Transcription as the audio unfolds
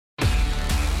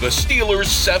The Steelers'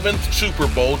 7th Super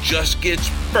Bowl just gets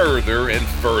further and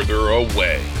further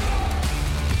away.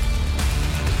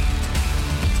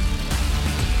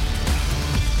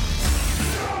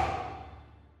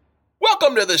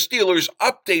 Welcome to the Steelers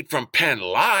Update from Penn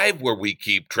Live, where we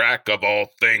keep track of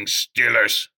all things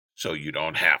Steelers, so you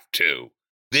don't have to.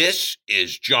 This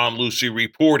is John Lucy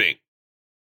reporting.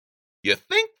 You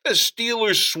think the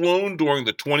Steelers' swoon during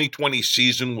the 2020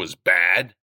 season was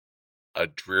bad? A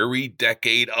dreary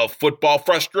decade of football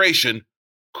frustration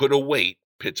could await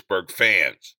Pittsburgh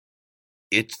fans.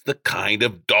 It's the kind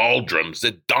of doldrums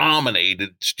that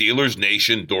dominated Steelers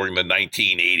Nation during the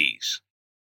 1980s.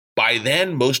 By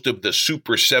then, most of the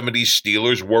Super 70s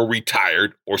Steelers were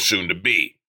retired or soon to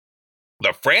be.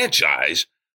 The franchise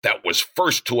that was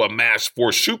first to amass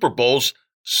 4 Super Bowls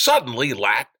suddenly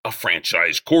lacked a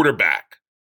franchise quarterback.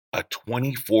 A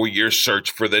 24-year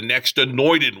search for the next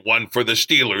anointed one for the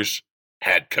Steelers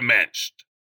had commenced.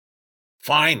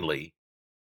 Finally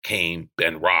came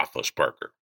Ben Roethlisberger.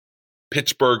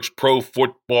 Pittsburgh's pro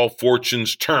football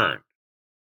fortunes turned.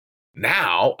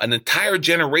 Now, an entire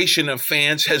generation of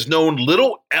fans has known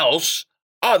little else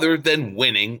other than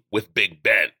winning with Big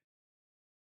Ben.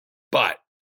 But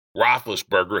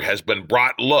Roethlisberger has been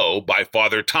brought low by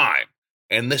Father Time,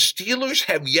 and the Steelers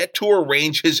have yet to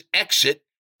arrange his exit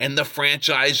and the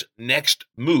franchise's next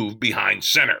move behind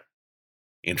center.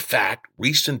 In fact,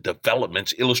 recent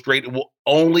developments illustrate it will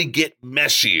only get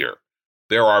messier.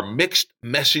 There are mixed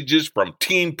messages from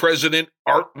team president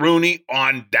Art Rooney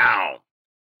on down.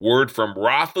 Word from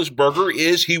Roethlisberger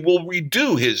is he will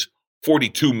redo his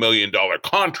 $42 million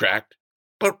contract,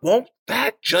 but won't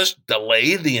that just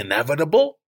delay the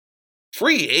inevitable?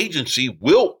 Free agency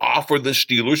will offer the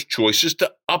Steelers choices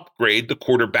to upgrade the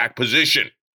quarterback position,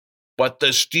 but the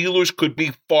Steelers could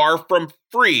be far from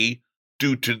free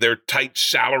due to their tight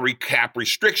salary cap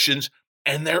restrictions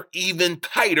and their even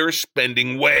tighter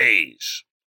spending ways.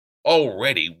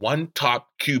 Already, one top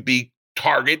QB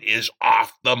target is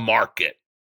off the market.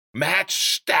 Matt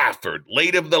Stafford,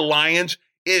 late of the Lions,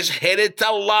 is headed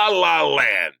to La La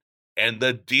Land, and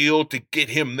the deal to get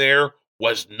him there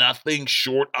was nothing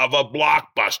short of a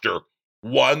blockbuster,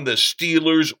 one the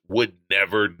Steelers would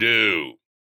never do.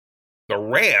 The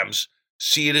Rams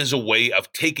see it as a way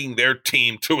of taking their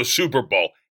team to a Super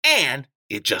Bowl, and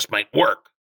it just might work.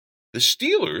 The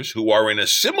Steelers, who are in a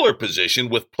similar position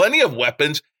with plenty of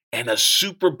weapons and a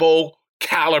Super Bowl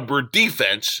caliber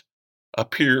defense,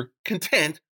 appear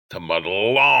content to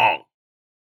muddle along.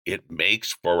 It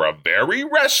makes for a very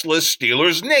restless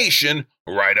Steelers Nation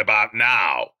right about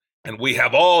now, and we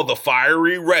have all the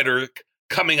fiery rhetoric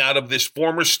coming out of this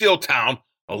former Steel town,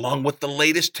 along with the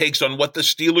latest takes on what the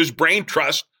Steelers Brain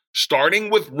Trust, starting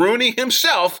with Rooney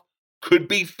himself, could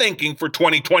be thinking for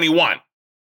 2021.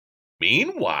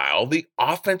 Meanwhile, the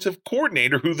offensive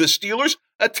coordinator who the Steelers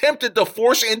attempted to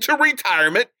force into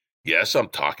retirement, yes, I'm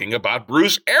talking about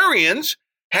Bruce Arians,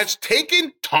 has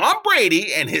taken Tom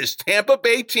Brady and his Tampa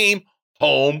Bay team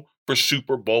home for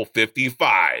Super Bowl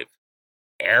 55.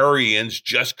 Arians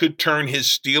just could turn his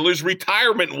Steelers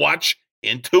retirement watch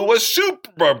into a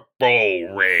Super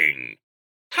Bowl ring.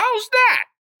 How's that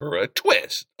for a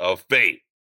twist of fate?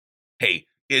 Hey,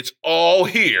 it's all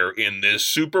here in this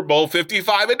Super Bowl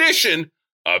 55 edition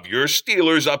of your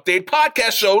Steelers Update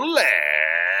podcast, so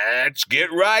let's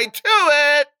get right to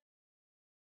it.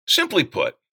 Simply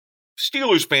put,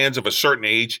 Steelers fans of a certain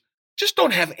age just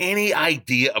don't have any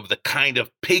idea of the kind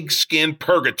of pigskin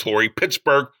purgatory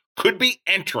Pittsburgh could be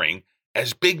entering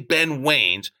as Big Ben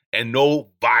wanes and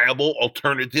no viable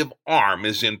alternative arm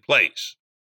is in place.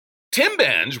 Tim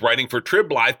Benz, writing for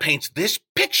Trib Live, paints this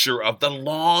picture of the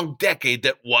long decade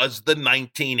that was the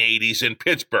 1980s in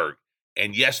Pittsburgh.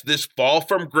 And yes, this fall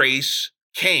from grace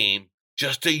came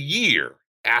just a year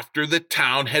after the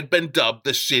town had been dubbed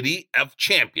the City of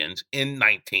Champions in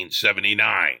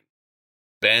 1979.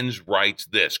 Benz writes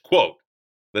this, quote,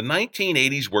 "The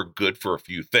 1980s were good for a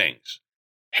few things.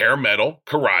 Hair metal,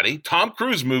 karate, Tom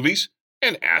Cruise movies,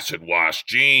 and acid wash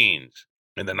jeans.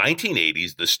 In the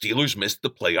 1980s, the Steelers missed the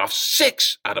playoffs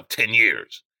 6 out of 10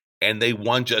 years, and they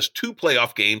won just 2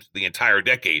 playoff games the entire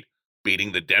decade,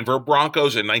 beating the Denver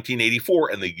Broncos in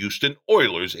 1984 and the Houston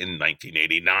Oilers in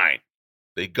 1989.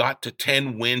 They got to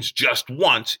 10 wins just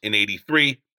once in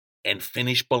 83 and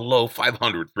finished below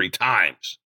 500 3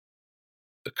 times.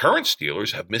 The current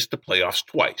Steelers have missed the playoffs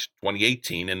twice,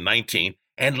 2018 and 19,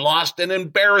 and lost an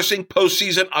embarrassing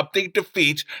postseason update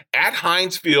defeats at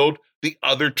Heinz Field the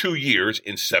other 2 years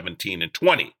in 17 and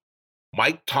 20.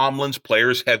 Mike Tomlin's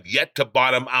players have yet to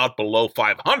bottom out below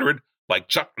 500 like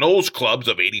Chuck Noll's clubs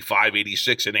of 85,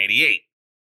 86, and 88.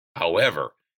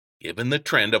 However, Given the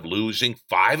trend of losing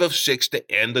 5 of 6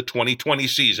 to end the 2020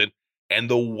 season and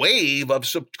the wave of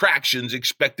subtractions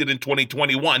expected in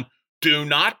 2021, do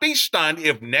not be stunned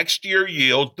if next year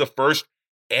yields the first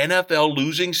NFL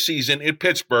losing season in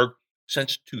Pittsburgh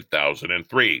since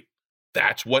 2003.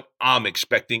 That's what I'm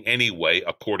expecting anyway,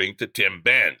 according to Tim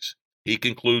Benz. He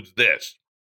concludes this: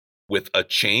 with a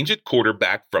change at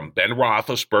quarterback from Ben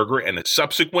Roethlisberger and a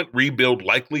subsequent rebuild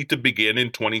likely to begin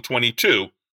in 2022,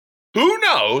 who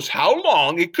knows how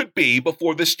long it could be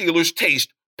before the Steelers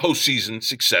taste postseason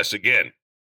success again.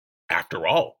 After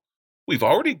all, we've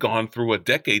already gone through a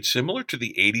decade similar to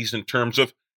the 80s in terms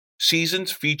of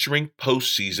seasons featuring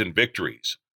postseason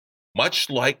victories. Much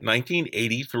like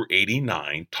 1980 through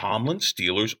 89, Tomlin's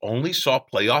Steelers only saw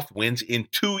playoff wins in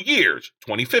 2 years,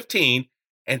 2015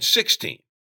 and 16.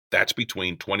 That's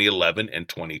between 2011 and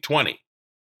 2020,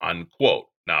 unquote.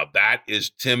 Now, that is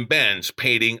Tim Benz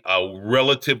painting a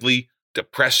relatively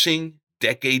depressing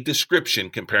decade description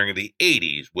comparing the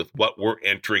 80s with what we're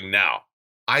entering now.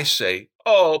 I say,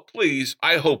 oh, please,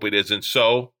 I hope it isn't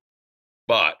so.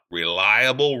 But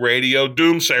reliable radio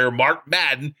doomsayer Mark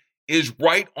Madden is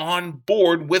right on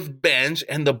board with Benz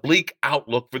and the bleak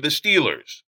outlook for the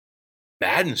Steelers.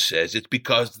 Madden says it's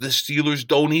because the Steelers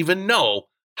don't even know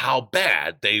how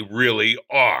bad they really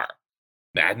are.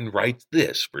 Madden writes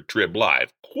this for Trib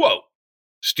Live, quote,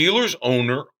 Steelers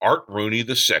owner Art Rooney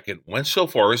II went so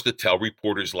far as to tell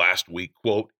reporters last week,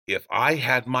 quote, if I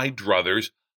had my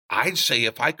druthers, I'd say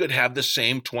if I could have the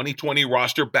same 2020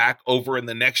 roster back over in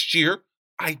the next year,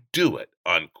 I'd do it,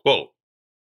 unquote.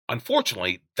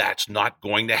 Unfortunately, that's not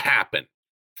going to happen.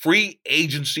 Free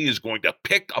agency is going to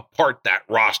pick apart that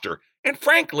roster, and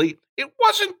frankly, it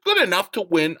wasn't good enough to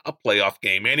win a playoff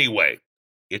game anyway.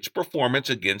 Its performance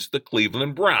against the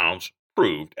Cleveland Browns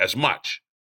proved as much.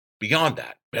 Beyond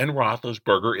that, Ben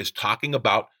Roethlisberger is talking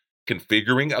about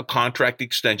configuring a contract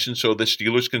extension so the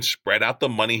Steelers can spread out the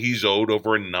money he's owed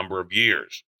over a number of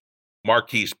years.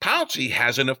 Maurkice Pouncey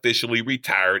hasn't officially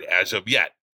retired as of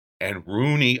yet, and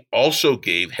Rooney also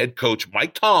gave head coach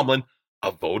Mike Tomlin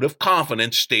a vote of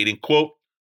confidence stating, quote,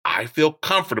 I feel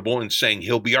comfortable in saying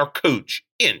he'll be our coach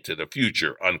into the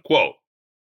future, unquote.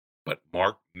 But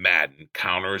Mark Madden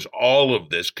counters all of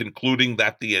this, concluding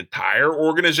that the entire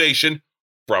organization,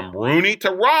 from Rooney to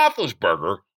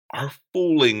Roethlisberger, are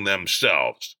fooling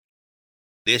themselves.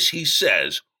 This, he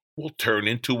says, will turn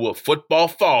into a football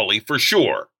folly for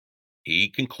sure. He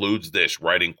concludes this,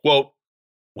 writing, quote,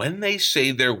 when they say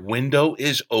their window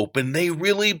is open, they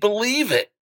really believe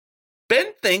it.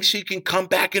 Ben thinks he can come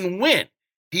back and win.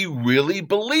 He really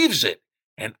believes it.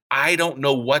 And I don't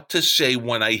know what to say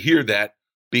when I hear that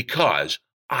because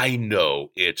I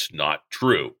know it's not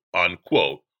true,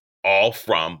 unquote. All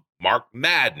from Mark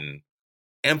Madden,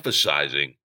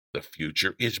 emphasizing the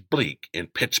future is bleak in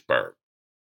Pittsburgh.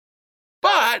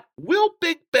 But will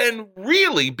Big Ben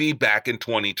really be back in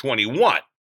 2021?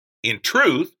 In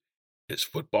truth, his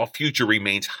football future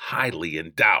remains highly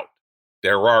in doubt.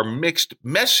 There are mixed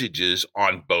messages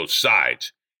on both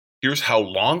sides. Here's how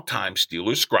longtime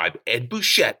Steelers scribe Ed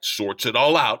Bouchette sorts it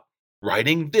all out,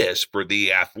 writing this for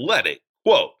The Athletic,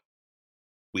 quote,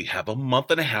 we have a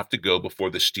month and a half to go before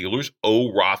the Steelers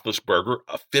owe Roethlisberger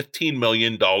a $15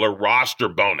 million roster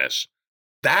bonus.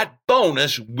 That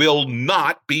bonus will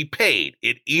not be paid.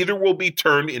 It either will be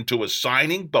turned into a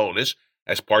signing bonus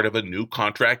as part of a new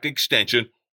contract extension,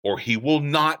 or he will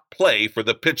not play for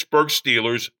the Pittsburgh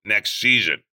Steelers next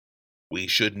season. We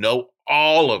should know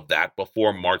all of that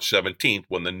before March 17th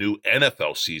when the new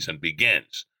NFL season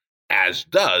begins, as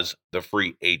does the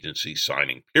free agency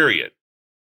signing period.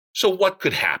 So what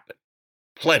could happen?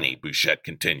 Plenty, Bouchette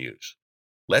continues.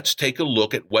 Let's take a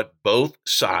look at what both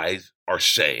sides are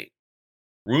saying.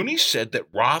 Rooney said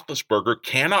that Roethlisberger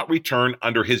cannot return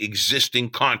under his existing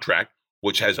contract,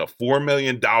 which has a $4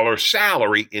 million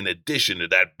salary in addition to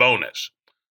that bonus.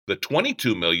 The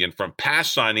 $22 million from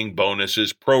past signing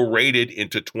bonuses prorated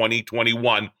into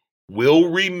 2021 will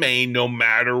remain no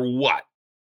matter what.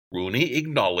 Rooney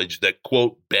acknowledged that,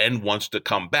 quote, Ben wants to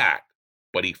come back,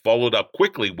 but he followed up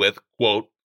quickly with, quote,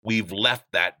 we've left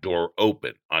that door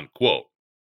open, unquote.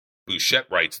 Bouchette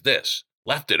writes this,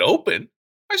 left it open?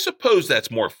 I suppose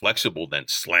that's more flexible than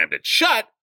slammed it shut,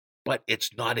 but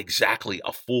it's not exactly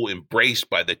a full embrace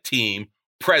by the team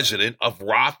president of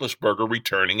Roethlisberger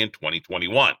returning in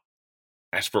 2021.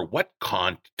 As for what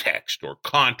context or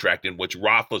contract in which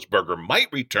Roethlisberger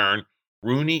might return,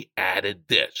 Rooney added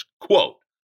this, quote,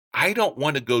 I don't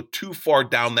want to go too far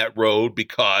down that road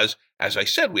because, as I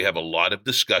said, we have a lot of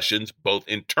discussions both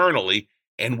internally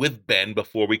and with Ben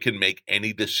before we can make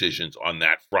any decisions on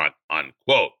that front,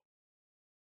 unquote.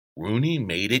 Rooney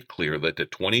made it clear that the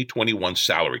 2021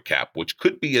 salary cap, which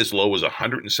could be as low as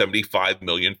 $175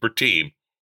 million per team,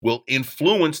 will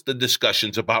influence the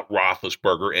discussions about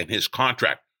Roethlisberger and his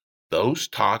contract. Those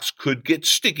talks could get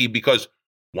sticky because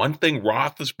one thing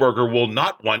Roethlisberger will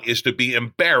not want is to be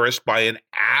embarrassed by an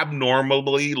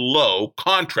abnormally low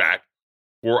contract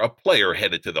for a player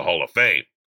headed to the Hall of Fame.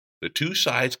 The two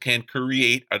sides can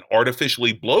create an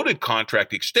artificially bloated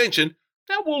contract extension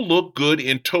that will look good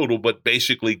in total but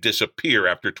basically disappear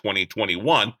after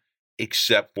 2021,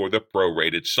 except for the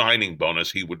prorated signing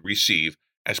bonus he would receive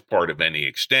as part of any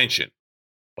extension.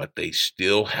 But they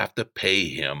still have to pay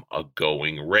him a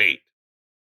going rate.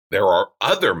 There are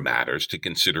other matters to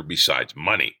consider besides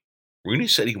money. Rooney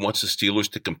said he wants the Steelers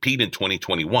to compete in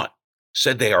 2021,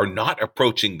 said they are not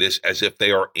approaching this as if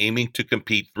they are aiming to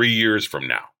compete 3 years from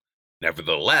now.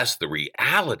 Nevertheless, the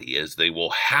reality is they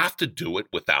will have to do it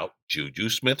without Juju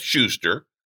Smith-Schuster,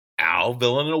 Al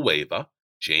Villanueva,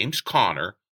 James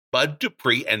Conner, Bud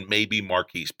Dupree, and maybe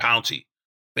Marquise Pouncey.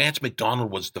 Vance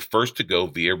McDonald was the first to go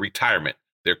via retirement.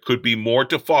 There could be more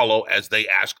to follow as they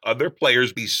ask other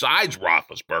players besides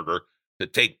Roethlisberger to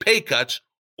take pay cuts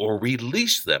or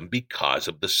release them because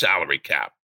of the salary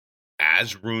cap.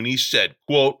 As Rooney said,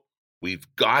 quote, "We've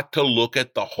got to look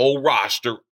at the whole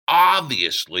roster,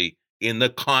 obviously, in the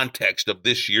context of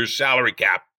this year's salary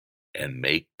cap and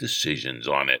make decisions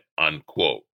on it,"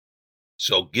 unquote.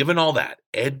 So given all that,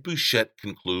 Ed Bouchette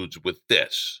concludes with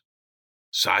this,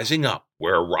 sizing up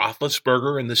where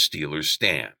Roethlisberger and the Steelers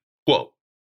stand. Quote,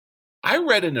 "I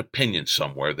read an opinion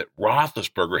somewhere that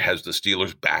Roethlisberger has the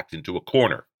Steelers backed into a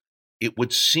corner. It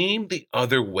would seem the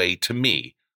other way to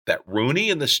me, that Rooney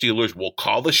and the Steelers will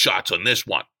call the shots on this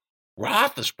one.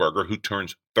 Roethlisberger, who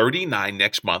turns 39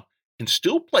 next month, can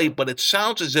still play, but it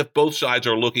sounds as if both sides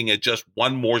are looking at just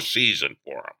one more season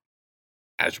for him.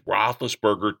 As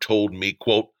Roethlisberger told me,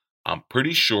 quote, "I'm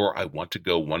pretty sure I want to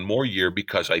go one more year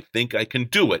because I think I can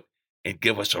do it and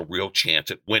give us a real chance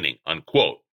at winning,"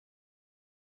 unquote.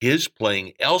 His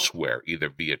playing elsewhere, either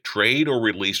via trade or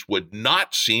release, would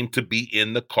not seem to be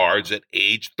in the cards at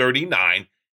age 39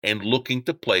 and looking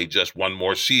to play just one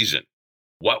more season.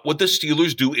 What would the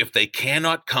Steelers do if they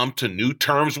cannot come to new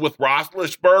terms with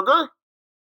Roethlisberger?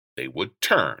 They would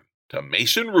turn to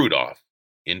Mason Rudolph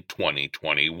in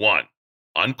 2021,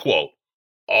 unquote.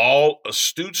 All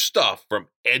astute stuff from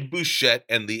Ed Bouchette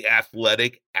and The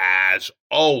Athletic as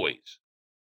always.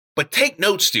 But take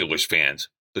note, Steelers fans,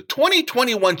 the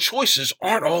 2021 choices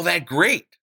aren't all that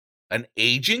great. An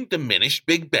aging, diminished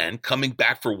Big Ben coming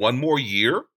back for one more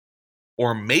year?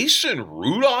 Or Mason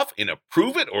Rudolph in a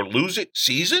prove-it-or-lose-it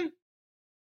season?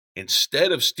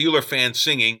 Instead of Steeler fans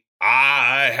singing,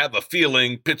 "I have a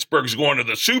feeling Pittsburgh's going to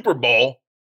the Super Bowl,"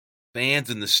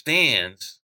 fans in the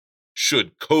stands,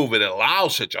 should COVID allow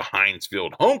such a Heinz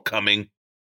Field homecoming,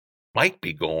 might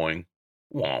be going,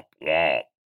 womp womp.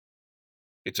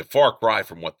 It's a far cry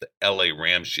from what the LA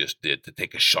Rams just did to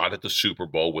take a shot at the Super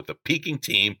Bowl with a peaking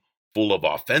team full of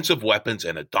offensive weapons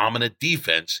and a dominant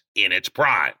defense in its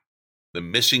prime. The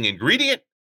missing ingredient?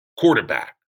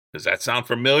 Quarterback. Does that sound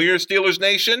familiar, Steelers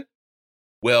Nation?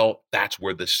 Well, that's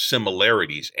where the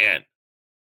similarities end.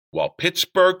 While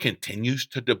Pittsburgh continues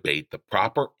to debate the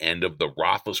proper end of the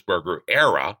Roethlisberger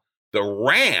era, the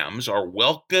Rams are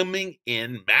welcoming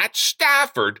in Matt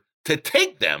Stafford to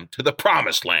take them to the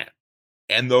promised land.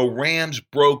 And the Rams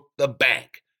broke the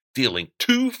bank, dealing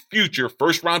 2 future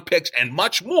first-round picks and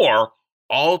much more,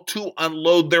 all to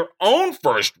unload their own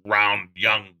first-round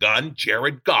young gun,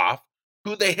 Jared Goff,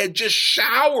 who they had just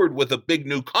showered with a big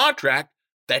new contract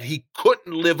that he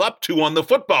couldn't live up to on the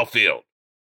football field.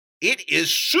 It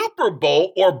is Super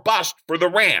Bowl or bust for the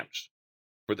Rams.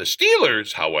 For the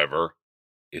Steelers, however,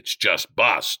 it's just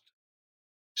bust.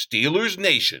 Steelers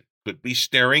Nation could be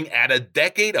staring at a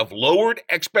decade of lowered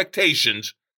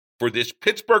expectations for this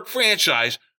Pittsburgh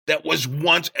franchise that was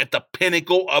once at the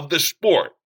pinnacle of the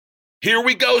sport. "Here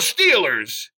we go,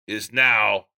 Steelers," is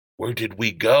now, "Where did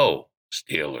we go,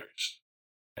 Steelers?"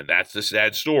 And that's the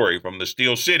sad story from the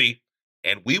Steel City.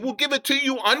 And we will give it to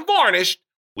you unvarnished,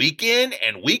 week in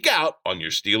and week out on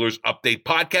your Steelers Update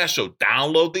podcast. So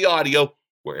download the audio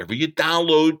wherever you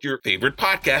download your favorite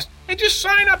podcast and just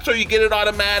sign up so you get it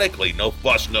automatically. No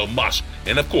fuss, no muss.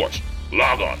 And of course,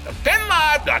 log on to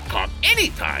PennLive.com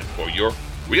anytime for your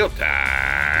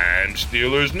real-time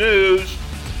Steelers news.